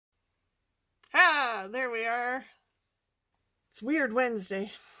There we are. It's Weird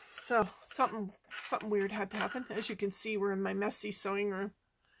Wednesday, so something weird had to happen. As you can see, we're in my messy sewing room.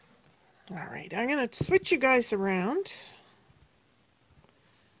 All right, I'm gonna switch you guys around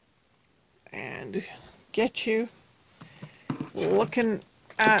and get you looking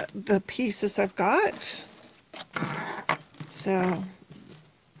at the pieces I've got. So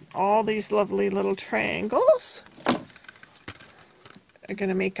all these lovely little triangles are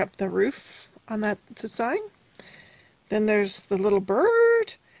gonna make up the roof on that design. Then there's the little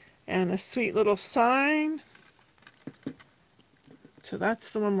bird and a sweet little sign. So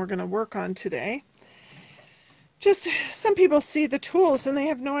that's the one we're going to work on today. Just some people see the tools and they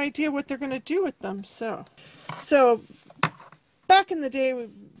have no idea what they're going to do with them. So back in the day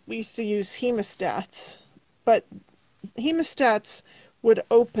we used to use hemostats, but hemostats would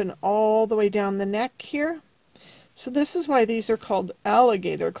open all the way down the neck here. So this is why these are called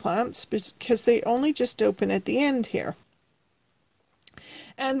alligator clamps, because they only just open at the end here.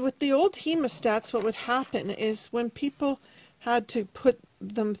 And with the old hemostats, what would happen is when people had to put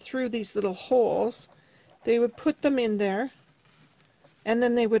them through these little holes, they would put them in there and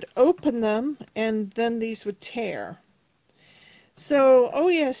then they would open them and then these would tear. So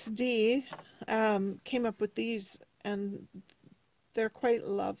OESD came up with these, and they're quite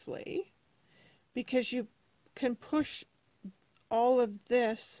lovely because you can push all of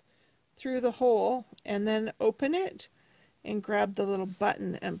this through the hole and then open it and grab the little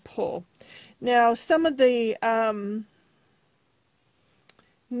button and pull. Now some of the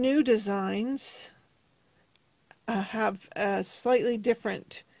new designs have a slightly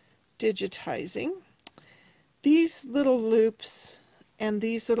different digitizing. These little loops and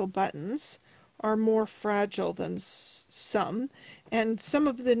these little buttons are more fragile than some, and some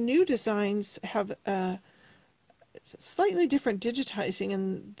of the new designs have slightly different digitizing,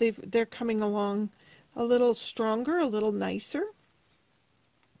 and they're coming along a little stronger, a little nicer.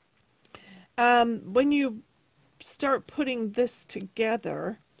 When you start putting this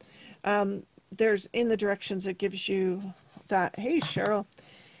together, there's in the directions it gives you that. Hey Cheryl,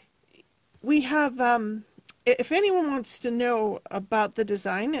 we have if anyone wants to know about the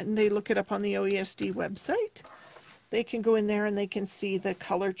design and they look it up on the OESD website, they can go in there and they can see the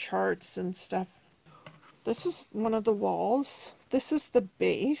color charts and stuff. This is one of the walls, this is the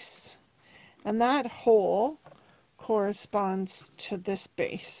base, and that hole corresponds to this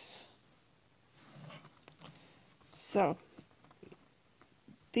base. So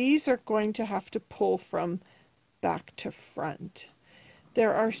these are going to have to pull from back to front.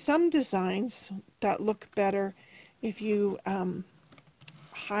 There are some designs that look better if you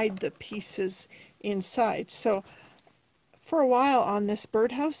hide the pieces inside. So for a while on this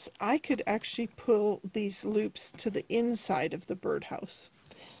birdhouse, I could actually pull these loops to the inside of the birdhouse.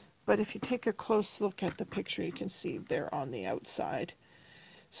 But if you take a close look at the picture, you can see they're on the outside.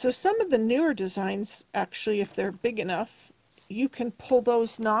 So some of the newer designs, actually, if they're big enough, you can pull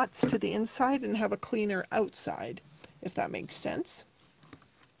those knots to the inside and have a cleaner outside, if that makes sense.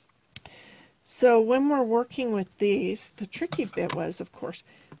 So when we're working with these, the tricky bit was, of course,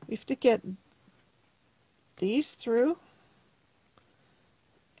 we have to get these through,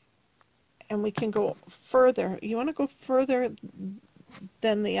 and we can go further. You want to go further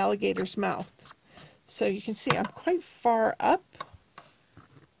than the alligator's mouth. So you can see I'm quite far up.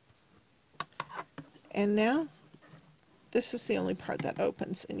 And now this is the only part that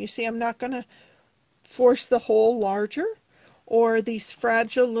opens. And you see I'm not going to force the hole larger, or these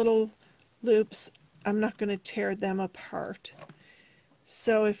fragile little loops, I'm not going to tear them apart.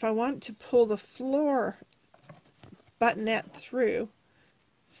 So if I want to pull the floor buttonette through,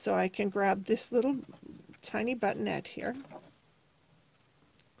 so I can grab this little tiny buttonette here,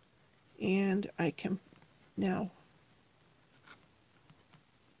 and I can now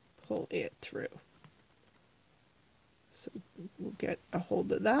pull it through. So we'll get a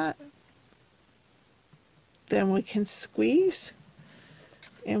hold of that. Then we can squeeze,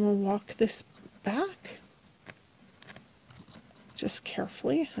 and we'll walk this back just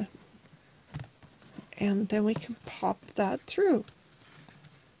carefully, and then we can pop that through.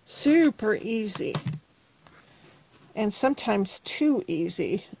 Super easy, and sometimes too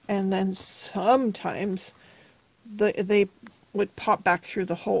easy, and then sometimes they would pop back through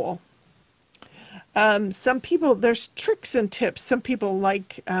the hole. Some people, there's tricks and tips. Some people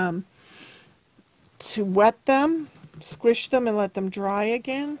like to wet them, squish them, and let them dry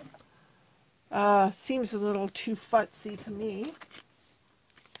again. Seems a little too futzy to me.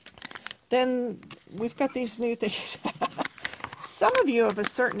 Then we've got these new things. Some of you of a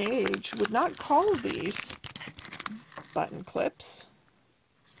certain age would not call these button clips.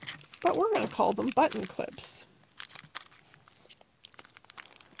 but we're going to call them button clips.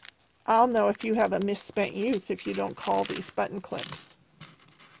 I'll know if you have a misspent youth if you don't call these button clips.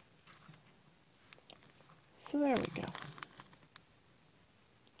 So there we go.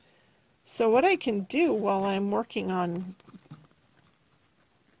 So what I can do while I'm working on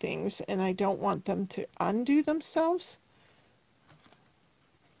things and I don't want them to undo themselves,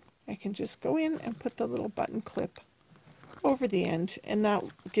 I can just go in and put the little button clip over the end, and that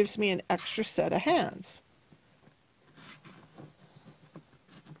gives me an extra set of hands.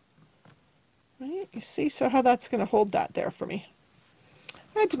 Right? You see, so how that's going to hold that there for me.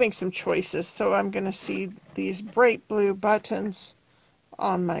 I had to make some choices, so I'm going to see these bright blue buttons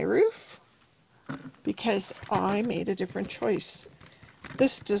on my roof because I made a different choice.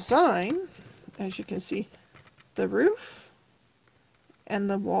 This design, as you can see, the roof and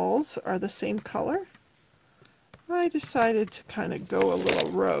the walls are the same color. I decided to kind of go a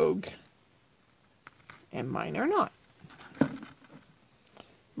little rogue, and mine are not.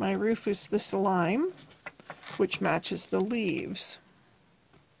 My roof is this lime, which matches the leaves.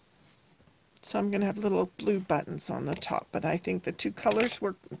 So I'm going to have little blue buttons on the top, but I think the two colors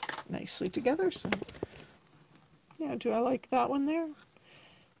work nicely together. So yeah, do I like that one there?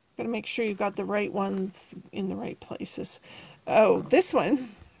 Got to make sure you got the right ones in the right places. Oh, this one,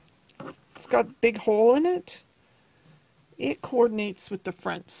 it's got a big hole in it. It coordinates with the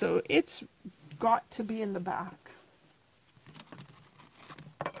front, so it's got to be in the back.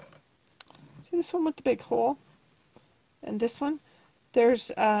 See this one with the big hole? And this one? There's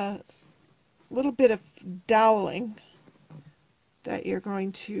a little bit of doweling that you're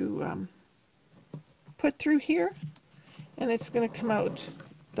going to put through here, and it's going to come out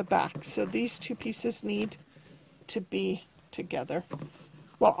the back. So these two pieces need to be together.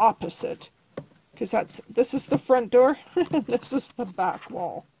 Well, opposite, because this is the front door, and this is the back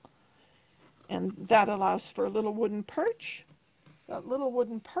wall. And that allows for a little wooden perch. That little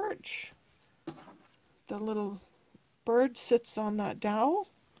wooden perch, the little bird sits on that dowel,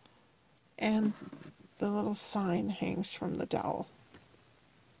 and the little sign hangs from the dowel.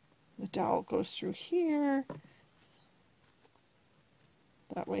 The dowel goes through here.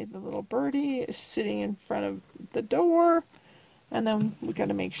 That way the little birdie is sitting in front of the door, and then we got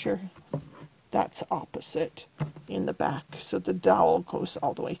to make sure that's opposite in the back, so the dowel goes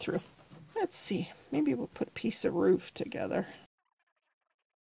all the way through. Let's see, maybe we'll put a piece of roof together.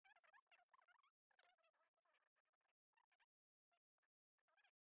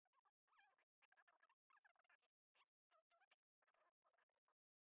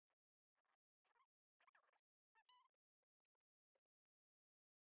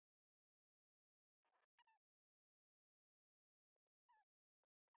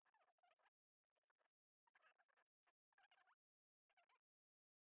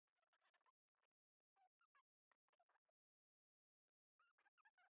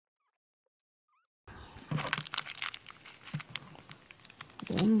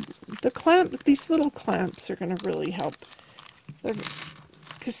 And the clamp, these little clamps are going to really help.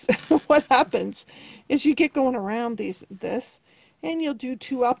 Because what happens is you get going around this, and you'll do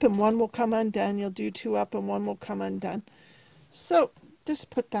two up and one will come undone. You'll do two up and one will come undone. So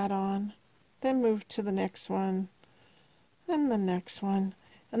just put that on, then move to the next one, and the next one.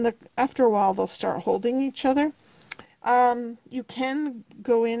 And after a while, they'll start holding each other. You can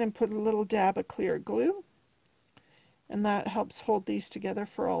go in and put a little dab of clear glue, and that helps hold these together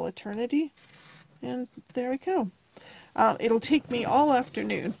for all eternity. And there we go. It'll take me all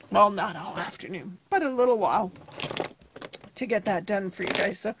afternoon. Well, not all afternoon, but a little while to get that done for you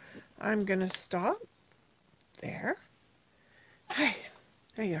guys. So I'm going to stop there. Hi,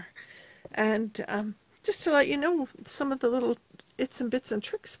 there you are. And just to let you know some of the little its and bits and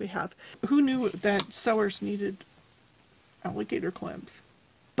tricks we have. Who knew that sewers needed alligator clamps?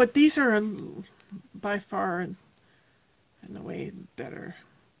 But these are by far in a way better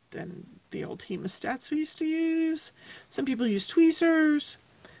than the old hemostats we used to use. Some people use tweezers,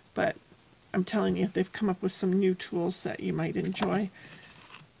 but I'm telling you, they've come up with some new tools that you might enjoy.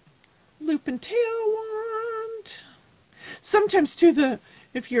 Loop and tail wand. Sometimes too,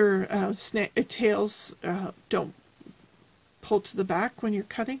 if your tails don't pull to the back when you're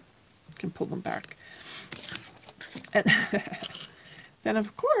cutting, you can pull them back. And then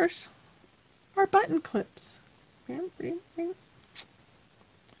of course, our button clips.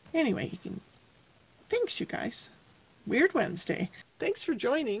 Anyway, you can. Thanks, you guys. Weird Wednesday. Thanks for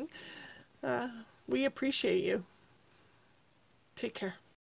joining. We appreciate you. Take care.